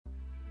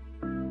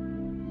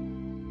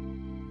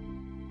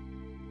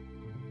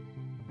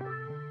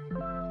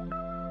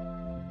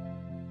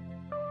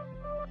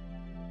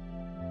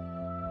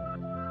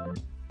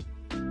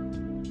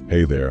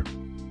Hey there,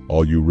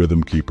 all you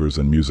rhythm keepers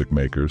and music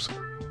makers.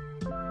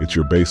 It's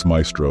your bass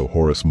maestro,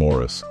 Horace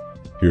Morris,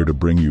 here to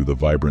bring you the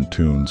vibrant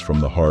tunes from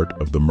the heart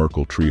of the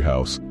Merkle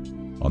Treehouse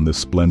on this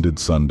splendid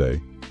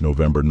Sunday,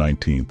 November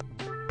 19th,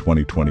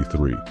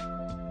 2023.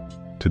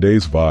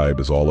 Today's vibe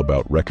is all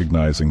about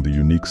recognizing the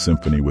unique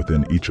symphony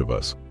within each of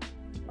us.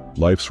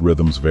 Life's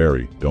rhythms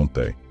vary, don't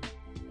they?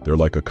 They're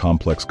like a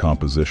complex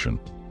composition,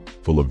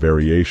 full of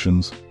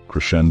variations,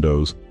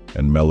 crescendos,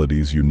 and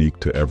melodies unique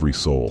to every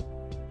soul.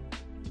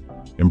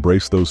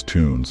 Embrace those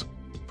tunes,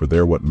 for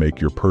they're what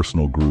make your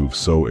personal groove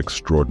so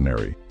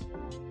extraordinary.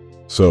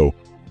 So,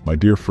 my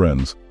dear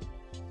friends,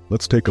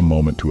 let's take a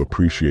moment to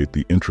appreciate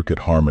the intricate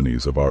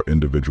harmonies of our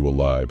individual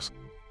lives.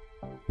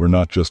 We're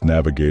not just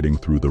navigating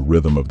through the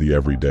rhythm of the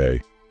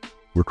everyday,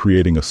 we're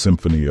creating a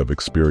symphony of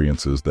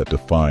experiences that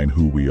define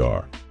who we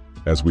are.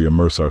 As we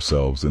immerse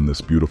ourselves in this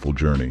beautiful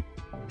journey,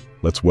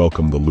 let's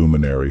welcome the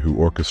luminary who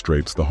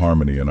orchestrates the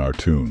harmony in our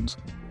tunes,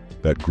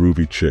 that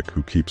groovy chick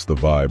who keeps the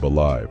vibe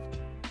alive.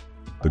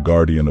 The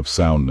guardian of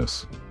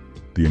soundness,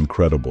 the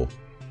incredible,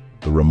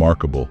 the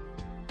remarkable,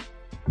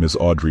 Ms.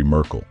 Audrey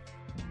Merkle.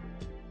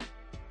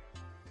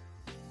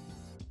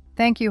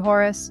 Thank you,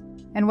 Horace,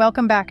 and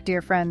welcome back,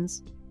 dear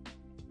friends.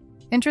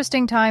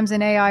 Interesting times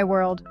in AI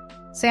world.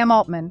 Sam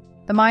Altman,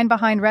 the mind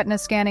behind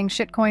retina-scanning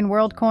shitcoin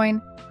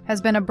WorldCoin,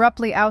 has been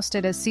abruptly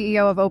ousted as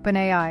CEO of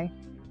OpenAI.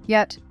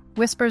 Yet,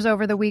 whispers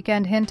over the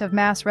weekend hint of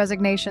mass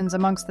resignations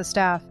amongst the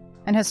staff,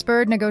 and has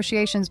spurred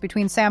negotiations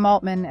between Sam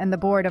Altman and the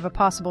board of a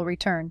possible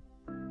return.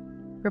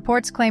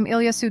 Reports claim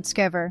Ilya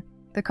Sutskever,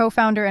 the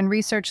co-founder and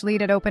research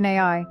lead at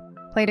OpenAI,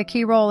 played a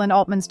key role in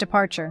Altman's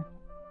departure.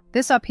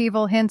 This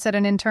upheaval hints at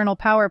an internal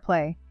power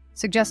play,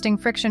 suggesting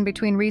friction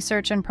between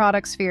research and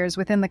product spheres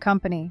within the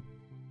company.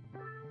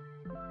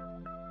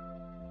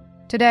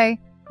 Today,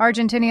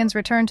 Argentinians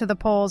return to the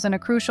polls in a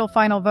crucial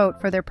final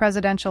vote for their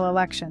presidential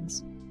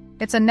elections.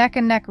 It's a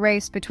neck-and-neck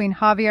race between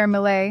Javier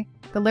Milei,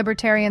 the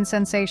libertarian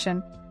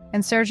sensation,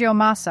 and Sergio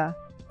Massa,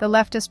 the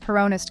leftist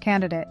Peronist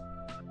candidate.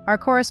 Our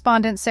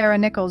correspondent Sarah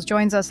Nichols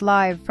joins us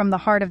live from the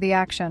heart of the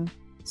action.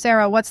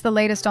 Sarah, what's the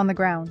latest on the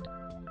ground?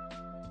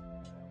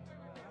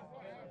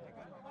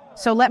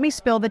 So let me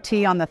spill the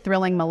tea on the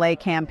thrilling Milei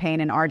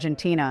campaign in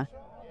Argentina.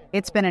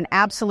 It's been an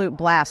absolute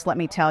blast, let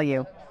me tell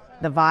you.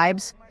 The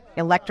vibes,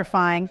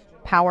 electrifying,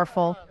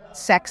 powerful,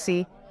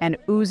 sexy, and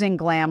oozing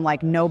glam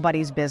like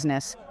nobody's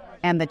business.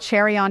 And the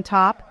cherry on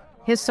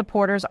top, his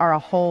supporters are a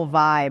whole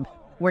vibe.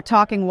 We're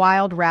talking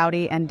wild,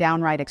 rowdy, and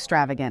downright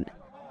extravagant.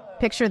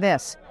 Picture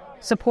this.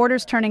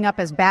 Supporters turning up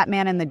as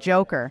Batman and the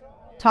Joker.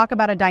 Talk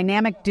about a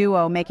dynamic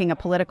duo making a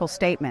political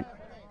statement.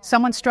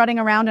 Someone strutting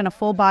around in a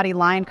full-body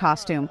lion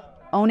costume,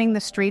 owning the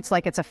streets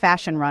like it's a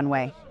fashion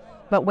runway.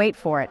 But wait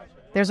for it.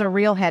 There's a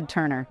real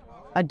head-turner.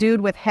 A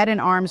dude with head and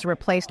arms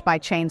replaced by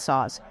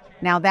chainsaws.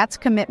 Now that's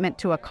commitment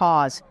to a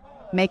cause,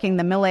 making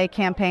the Milei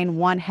campaign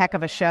one heck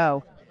of a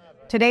show.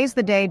 Today's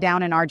the day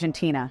down in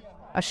Argentina.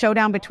 A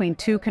showdown between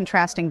two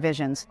contrasting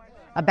visions.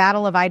 A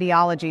battle of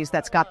ideologies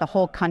that's got the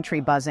whole country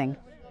buzzing.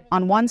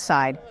 On one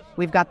side,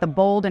 we've got the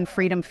bold and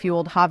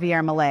freedom-fueled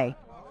Javier Milei,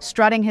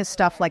 strutting his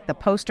stuff like the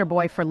poster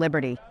boy for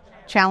liberty,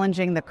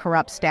 challenging the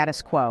corrupt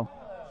status quo.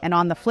 And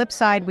on the flip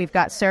side, we've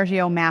got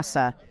Sergio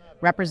Massa,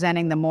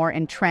 representing the more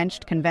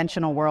entrenched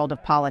conventional world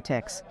of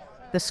politics,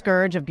 the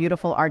scourge of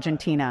beautiful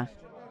Argentina.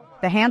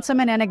 The handsome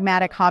and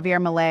enigmatic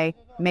Javier Milei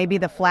may be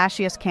the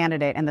flashiest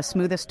candidate and the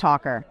smoothest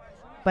talker,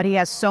 but he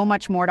has so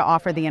much more to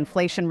offer the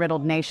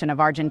inflation-riddled nation of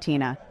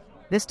Argentina.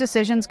 This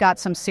decision's got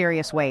some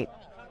serious weight.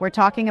 We're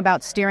talking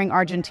about steering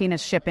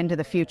Argentina's ship into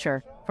the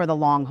future for the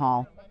long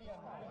haul.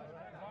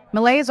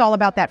 Milei is all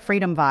about that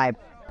freedom vibe,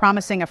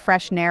 promising a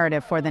fresh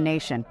narrative for the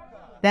nation.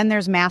 Then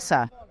there's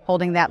Massa,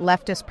 holding that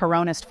leftist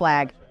Peronist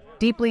flag,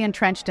 deeply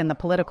entrenched in the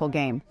political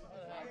game.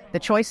 The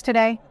choice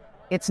today?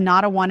 It's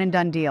not a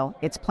one-and-done deal.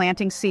 It's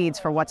planting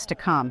seeds for what's to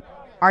come.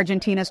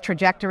 Argentina's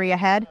trajectory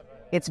ahead?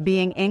 It's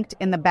being inked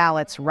in the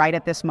ballots right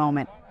at this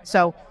moment.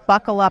 So,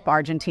 buckle up,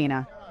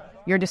 Argentina.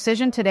 Your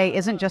decision today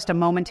isn't just a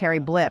momentary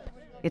blip.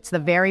 It's the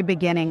very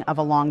beginning of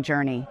a long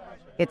journey.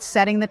 It's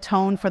setting the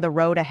tone for the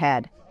road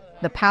ahead.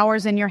 The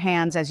power's in your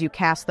hands as you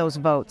cast those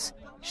votes,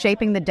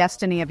 shaping the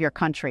destiny of your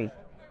country.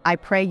 I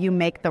pray you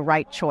make the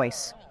right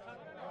choice.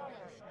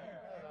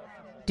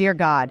 Dear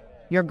God,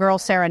 your girl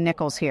Sarah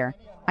Nichols here.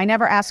 I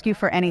never ask you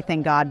for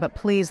anything, God, but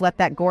please let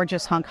that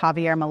gorgeous hunk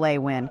Javier Milei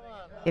win.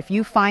 If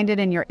you find it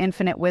in your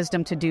infinite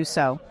wisdom to do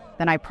so,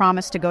 then I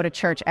promise to go to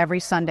church every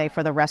Sunday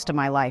for the rest of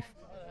my life.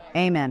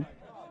 Amen.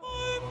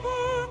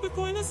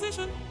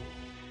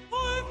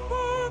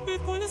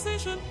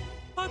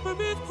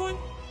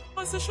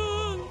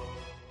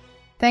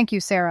 Thank you,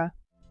 Sarah.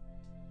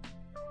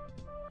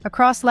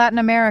 Across Latin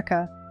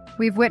America,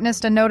 we've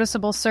witnessed a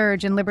noticeable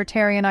surge in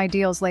libertarian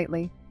ideals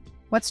lately.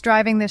 What's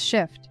driving this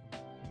shift?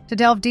 To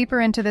delve deeper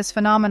into this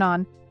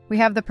phenomenon, we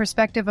have the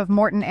perspective of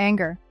Morten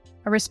Anger,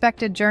 a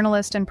respected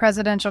journalist and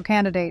presidential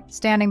candidate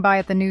standing by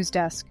at the news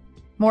desk.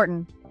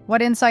 Morten,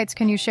 what insights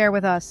can you share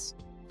with us?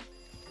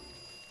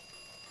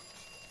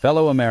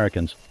 Fellow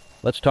Americans,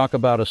 let's talk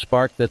about a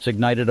spark that's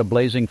ignited a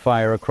blazing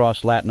fire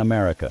across Latin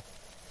America: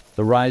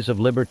 the rise of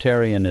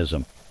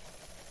libertarianism.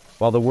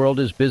 While the world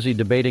is busy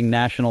debating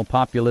national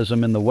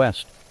populism in the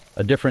West,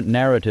 a different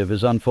narrative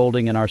is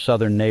unfolding in our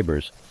southern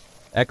neighbors,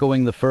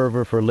 echoing the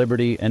fervor for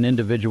liberty and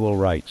individual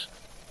rights.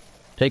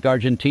 Take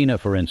Argentina,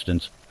 for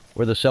instance,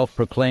 where the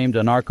self-proclaimed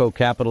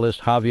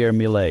anarcho-capitalist Javier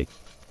Milei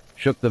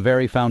shook the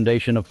very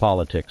foundation of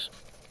politics.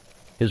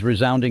 His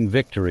resounding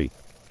victory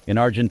in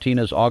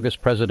Argentina's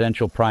August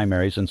presidential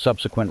primaries and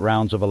subsequent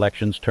rounds of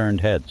elections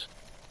turned heads.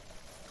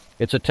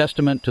 It's a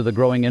testament to the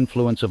growing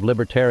influence of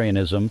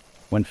libertarianism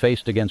when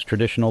faced against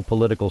traditional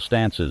political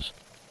stances.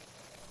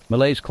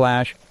 Milei's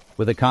clash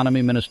with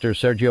Economy Minister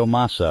Sergio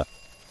Massa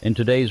in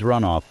today's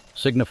runoff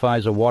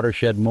signifies a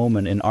watershed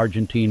moment in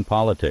Argentine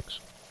politics.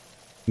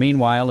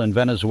 Meanwhile, in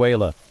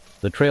Venezuela,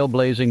 the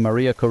trailblazing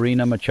Maria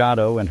Corina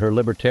Machado and her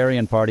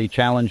Libertarian Party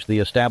challenged the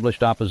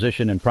established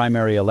opposition in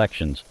primary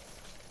elections,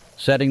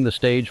 setting the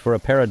stage for a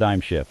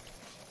paradigm shift.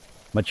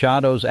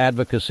 Machado's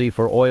advocacy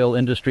for oil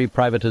industry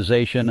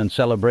privatization and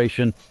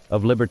celebration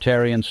of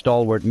libertarian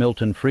stalwart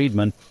Milton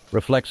Friedman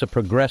reflects a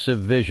progressive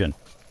vision,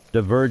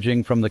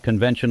 diverging from the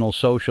conventional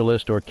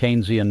socialist or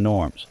Keynesian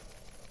norms.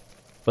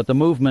 But the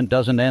movement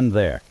doesn't end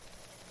there.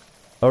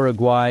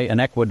 Uruguay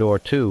and Ecuador,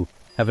 too,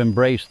 have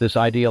embraced this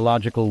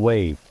ideological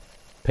wave,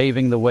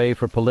 paving the way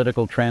for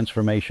political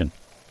transformation.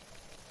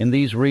 In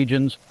these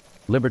regions,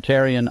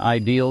 libertarian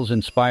ideals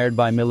inspired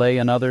by Milei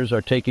and others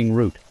are taking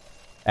root,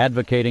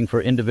 advocating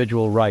for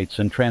individual rights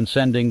and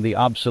transcending the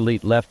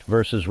obsolete left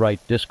versus right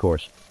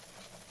discourse.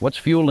 What's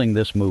fueling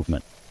this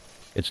movement?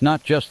 It's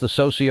not just the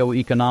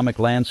socio-economic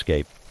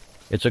landscape.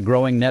 It's a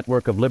growing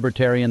network of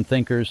libertarian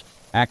thinkers,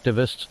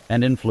 activists,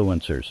 and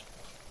influencers.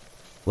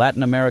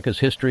 Latin America's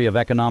history of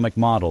economic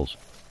models,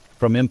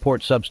 from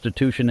import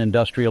substitution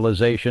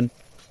industrialization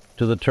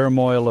to the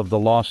turmoil of the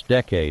lost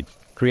decade,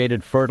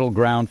 created fertile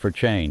ground for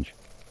change.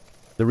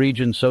 The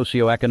region's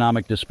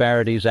socio-economic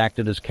disparities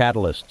acted as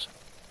catalysts,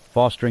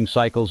 fostering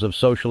cycles of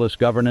socialist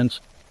governance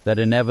that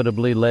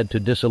inevitably led to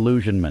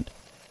disillusionment.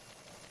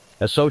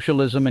 As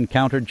socialism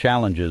encountered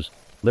challenges,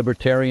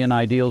 libertarian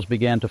ideals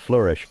began to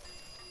flourish.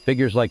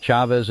 Figures like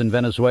Chavez in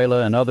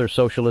Venezuela and other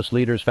socialist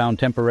leaders found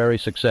temporary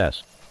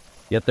success,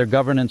 yet their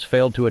governance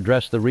failed to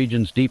address the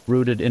region's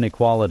deep-rooted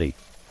inequality.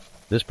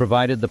 This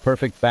provided the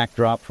perfect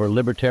backdrop for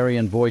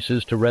libertarian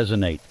voices to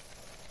resonate,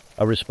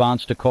 a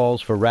response to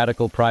calls for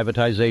radical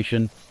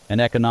privatization and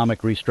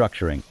economic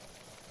restructuring.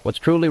 What's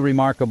truly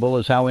remarkable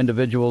is how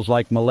individuals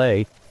like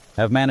Milei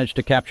have managed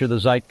to capture the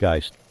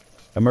zeitgeist,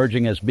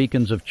 emerging as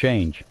beacons of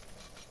change.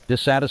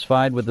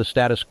 Dissatisfied with the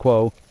status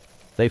quo,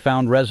 they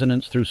found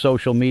resonance through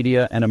social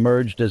media and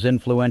emerged as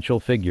influential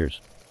figures.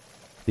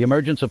 The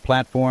emergence of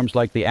platforms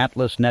like the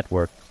Atlas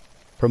Network,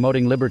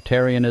 promoting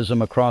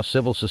libertarianism across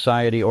civil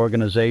society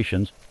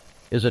organizations,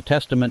 is a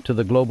testament to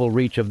the global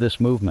reach of this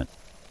movement.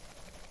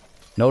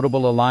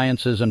 Notable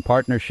alliances and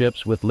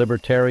partnerships with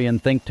libertarian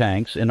think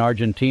tanks in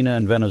Argentina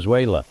and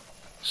Venezuela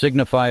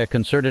signify a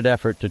concerted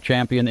effort to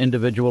champion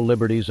individual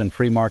liberties and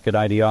free market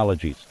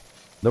ideologies.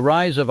 The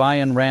rise of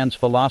Ayn Rand's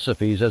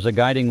philosophies as a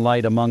guiding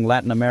light among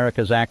Latin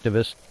America's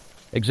activists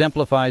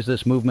exemplifies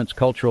this movement's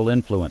cultural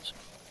influence.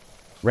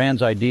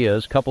 Rand's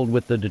ideas, coupled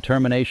with the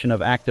determination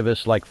of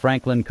activists like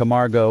Franklin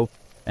Camargo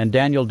and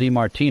Daniel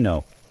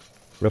DiMartino,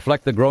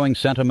 reflect the growing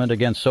sentiment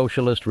against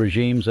socialist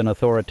regimes and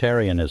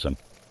authoritarianism.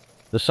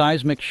 The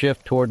seismic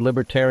shift toward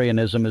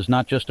libertarianism is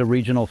not just a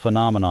regional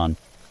phenomenon.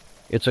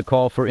 It's a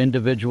call for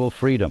individual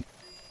freedom,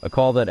 a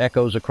call that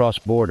echoes across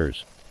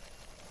borders.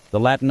 The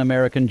Latin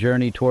American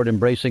journey toward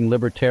embracing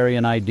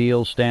libertarian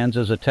ideals stands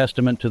as a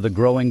testament to the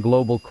growing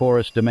global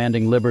chorus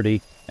demanding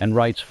liberty and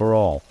rights for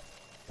all.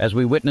 As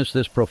we witness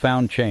this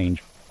profound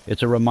change,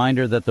 it's a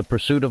reminder that the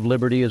pursuit of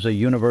liberty is a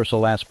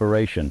universal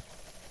aspiration.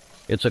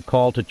 It's a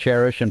call to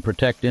cherish and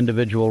protect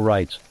individual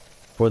rights,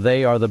 for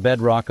they are the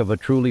bedrock of a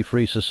truly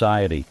free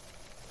society.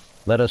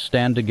 Let us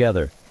stand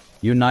together,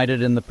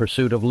 united in the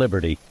pursuit of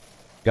liberty,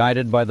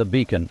 guided by the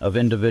beacon of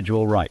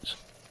individual rights.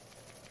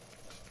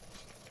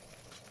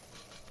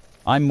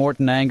 I'm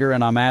Morton Anger,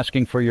 and I'm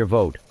asking for your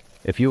vote.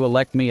 If you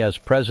elect me as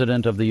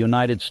President of the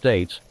United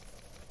States,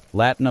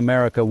 Latin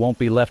America won't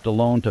be left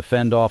alone to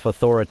fend off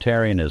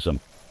authoritarianism.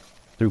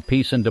 Through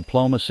peace and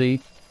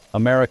diplomacy,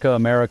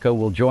 America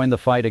will join the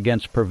fight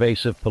against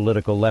pervasive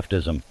political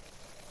leftism.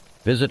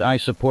 Visit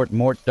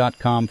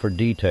isupportmort.com for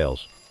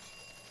details.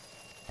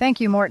 Thank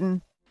you,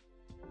 Morton.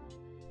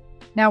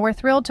 Now we're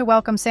thrilled to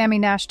welcome Sammy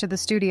Nash to the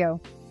studio.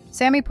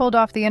 Sammy pulled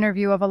off the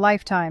interview of a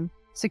lifetime,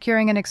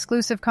 securing an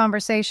exclusive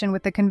conversation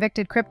with the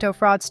convicted crypto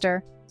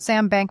fraudster,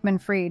 Sam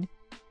Bankman-Fried.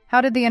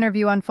 How did the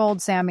interview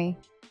unfold, Sammy?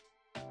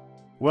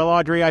 Well,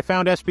 Audrey, I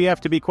found SBF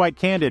to be quite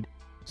candid,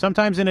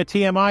 sometimes in a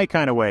TMI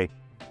kind of way.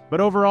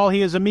 But overall,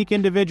 he is a meek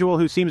individual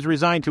who seems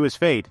resigned to his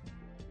fate.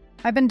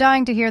 I've been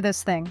dying to hear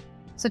this thing.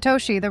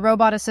 Satoshi, the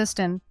robot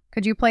assistant,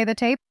 could you play the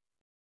tape?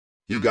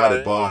 You got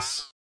it,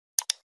 boss.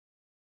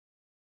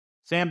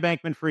 Sam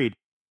Bankman-Fried,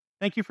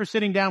 thank you for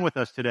sitting down with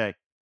us today.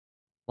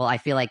 Well, I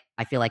feel like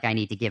I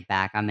need to give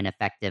back. I'm an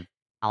effective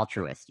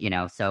altruist,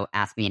 so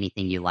ask me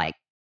anything you like.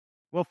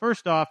 Well,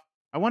 first off,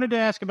 I wanted to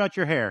ask about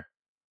your hair.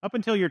 Up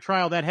until your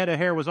trial, that head of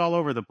hair was all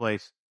over the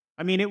place.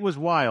 I mean, it was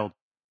wild.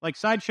 Like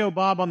Sideshow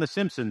Bob on The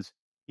Simpsons.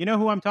 You know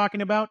who I'm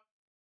talking about?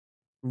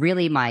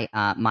 Really, my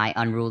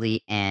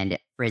unruly and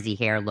frizzy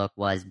hair look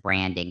was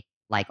branding,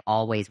 like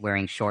always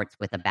wearing shorts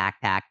with a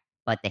backpack,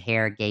 but the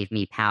hair gave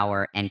me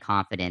power and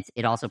confidence.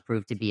 It also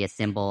proved to be a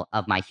symbol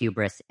of my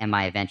hubris and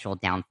my eventual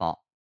downfall.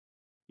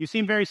 You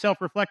seem very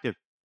self-reflective.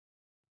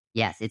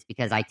 Yes, it's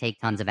because I take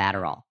tons of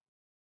Adderall.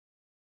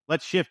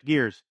 Let's shift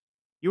gears.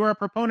 You are a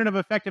proponent of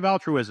effective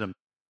altruism.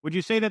 Would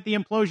you say that the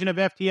implosion of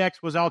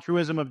FTX was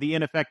altruism of the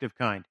ineffective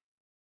kind?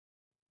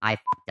 I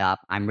fucked up.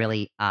 I'm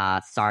really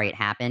sorry it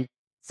happened.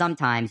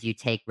 Sometimes you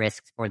take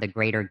risks for the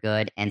greater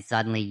good and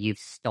suddenly you've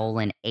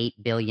stolen $8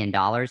 billion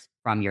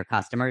from your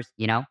customers.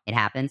 It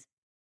happens.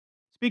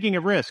 Speaking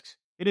of risks,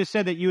 it is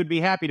said that you would be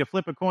happy to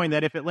flip a coin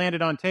that if it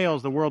landed on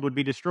tails, the world would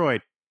be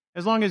destroyed.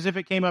 As long as if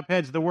it came up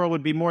heads, the world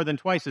would be more than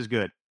twice as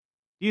good.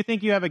 Do you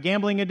think you have a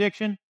gambling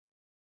addiction?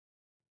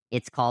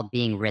 It's called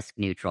being risk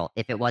neutral.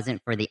 If it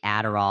wasn't for the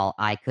Adderall,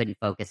 I couldn't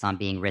focus on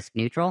being risk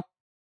neutral.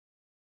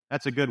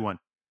 That's a good one.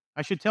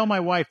 I should tell my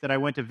wife that I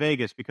went to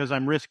Vegas because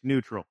I'm risk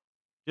neutral.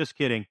 Just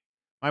kidding.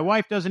 My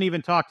wife doesn't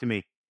even talk to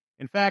me.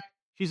 In fact,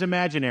 she's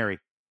imaginary.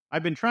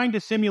 I've been trying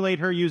to simulate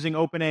her using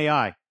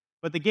OpenAI,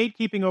 but the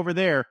gatekeeping over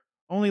there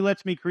only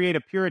lets me create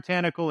a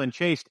puritanical and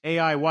chaste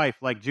AI wife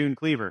like June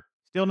Cleaver.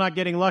 Still not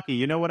getting lucky,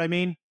 you know what I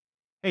mean?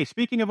 Hey,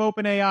 speaking of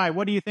OpenAI,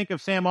 what do you think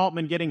of Sam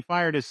Altman getting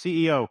fired as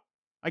CEO?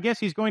 I guess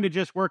he's going to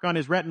just work on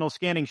his retinal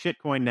scanning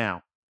shitcoin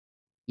now.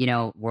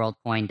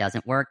 WorldCoin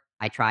doesn't work.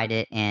 I tried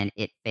it and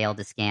it failed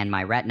to scan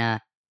my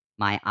retina.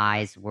 My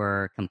eyes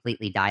were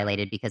completely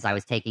dilated because I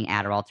was taking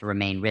Adderall to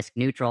remain risk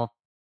neutral.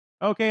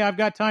 Okay, I've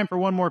got time for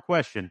one more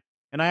question.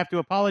 And I have to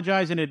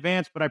apologize in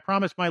advance, but I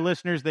promised my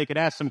listeners they could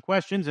ask some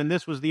questions, and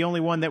this was the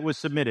only one that was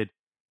submitted.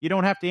 You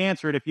don't have to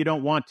answer it if you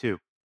don't want to.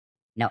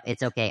 No,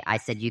 it's okay. I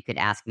said you could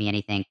ask me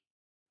anything.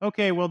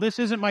 Okay, well, this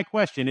isn't my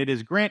question. It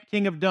is Grant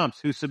King of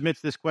Dumps who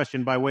submits this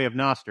question by way of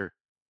Noster.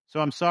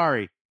 So I'm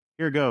sorry.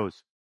 Here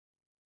goes.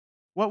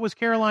 What was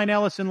Caroline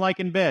Ellison like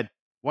in bed?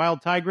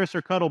 Wild tigress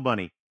or cuddle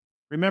bunny?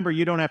 Remember,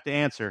 you don't have to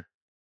answer.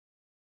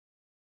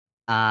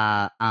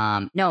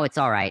 No, it's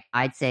all right.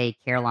 I'd say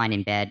Caroline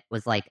in bed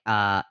was like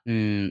a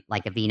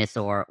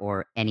Venusaur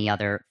or any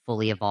other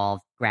fully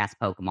evolved grass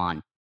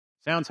Pokemon.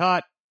 Sounds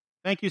hot.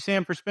 Thank you,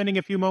 Sam, for spending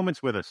a few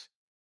moments with us.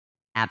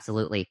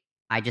 Absolutely.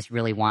 I just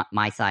really want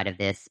my side of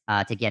this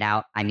to get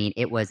out. I mean,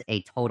 it was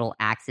a total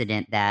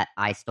accident that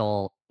I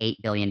stole $8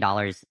 billion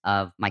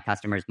of my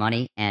customers'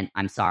 money, and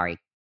I'm sorry.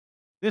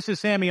 This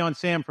is Sammy on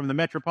Sam from the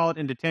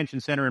Metropolitan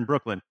Detention Center in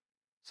Brooklyn,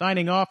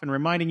 signing off and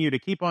reminding you to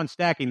keep on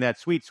stacking that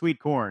sweet, sweet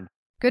corn.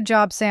 Good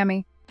job,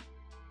 Sammy.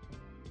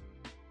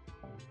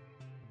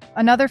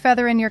 Another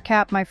feather in your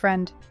cap, my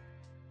friend.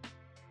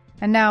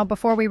 And now,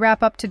 before we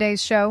wrap up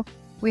today's show,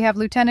 we have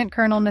Lieutenant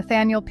Colonel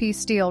Nathaniel P.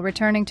 Steele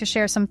returning to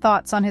share some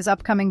thoughts on his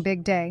upcoming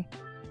big day.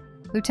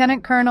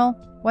 Lieutenant Colonel,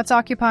 what's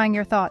occupying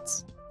your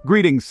thoughts?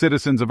 Greetings,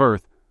 citizens of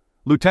Earth.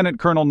 Lieutenant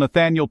Colonel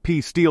Nathaniel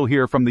P. Steele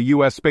here from the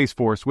U.S. Space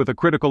Force with a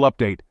critical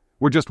update.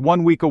 We're just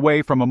 1 week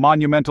away from a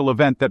monumental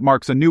event that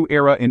marks a new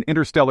era in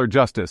interstellar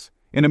justice.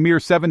 In a mere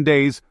 7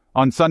 days,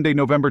 on Sunday,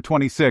 November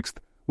 26th,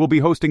 we'll be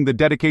hosting the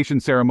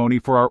dedication ceremony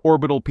for our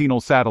orbital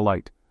penal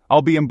satellite.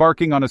 I'll be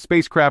embarking on a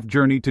spacecraft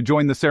journey to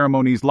join the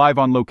ceremonies live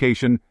on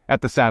location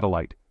at the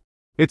satellite.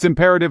 It's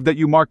imperative that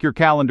you mark your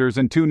calendars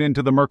and tune in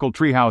to the Merkle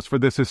Treehouse for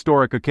this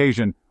historic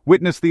occasion.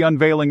 Witness the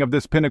unveiling of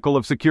this pinnacle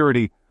of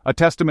security, a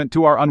testament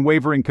to our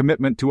unwavering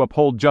commitment to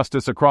uphold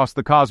justice across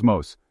the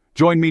cosmos.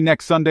 Join me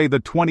next Sunday, the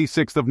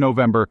 26th of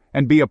November,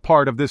 and be a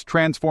part of this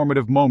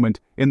transformative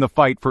moment in the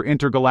fight for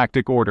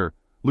intergalactic order.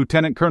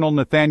 Lieutenant Colonel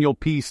Nathaniel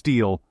P.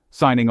 Steele,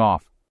 signing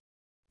off.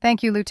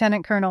 Thank you,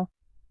 Lieutenant Colonel.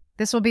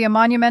 This will be a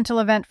monumental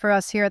event for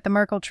us here at the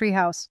Merkle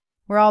Treehouse.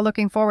 We're all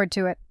looking forward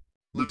to it.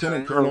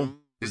 Lieutenant Colonel,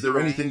 is there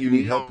anything you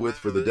need help with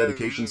for the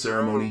dedication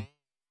ceremony?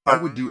 I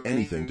would do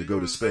anything to go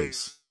to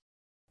space.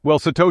 Well,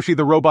 Satoshi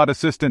the robot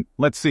assistant,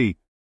 let's see.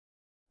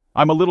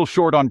 I'm a little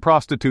short on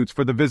prostitutes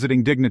for the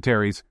visiting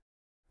dignitaries.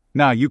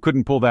 Nah, you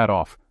couldn't pull that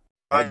off.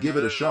 I'd give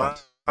it a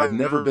shot. I've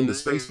never been to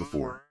space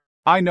before.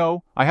 I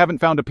know, I haven't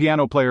found a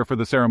piano player for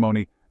the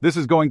ceremony. This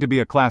is going to be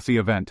a classy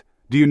event.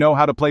 Do you know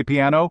how to play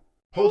piano?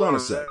 Hold on a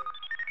sec.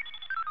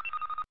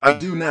 I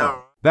do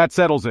now. That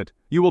settles it.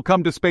 You will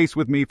come to space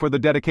with me for the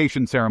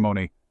dedication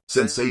ceremony.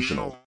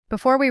 Sensational.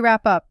 Before we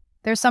wrap up,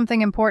 there's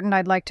something important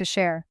I'd like to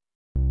share.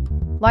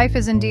 Life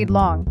is indeed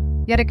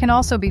long, yet it can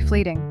also be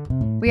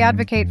fleeting. We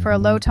advocate for a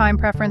low time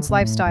preference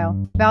lifestyle,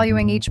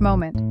 valuing each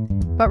moment.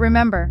 But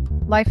remember,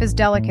 life is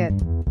delicate,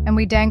 and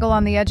we dangle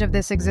on the edge of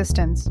this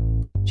existence.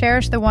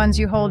 Cherish the ones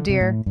you hold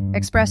dear,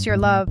 express your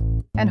love,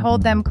 and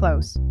hold them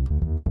close.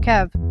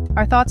 Kev,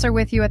 our thoughts are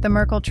with you at the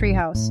Merkle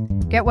Treehouse.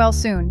 Get well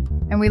soon,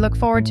 and we look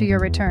forward to your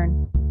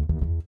return.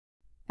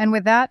 And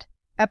with that,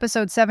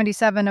 episode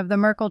 77 of the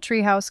Merkle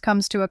Treehouse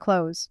comes to a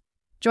close.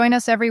 Join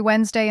us every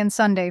Wednesday and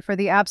Sunday for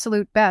the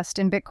absolute best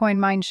in Bitcoin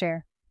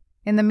mindshare.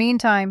 In the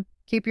meantime,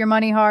 keep your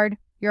money hard,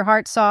 your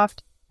heart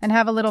soft, and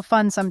have a little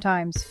fun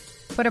sometimes.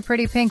 Put a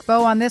pretty pink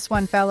bow on this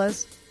one,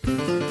 fellas.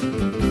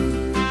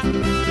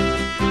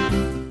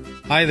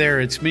 Hi there,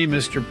 it's me,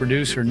 Mr.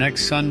 Producer.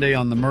 Next Sunday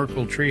on the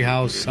Merkle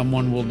Treehouse,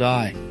 someone will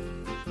die.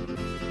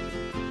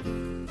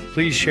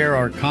 Please share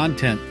our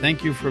content.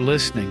 Thank you for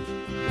listening.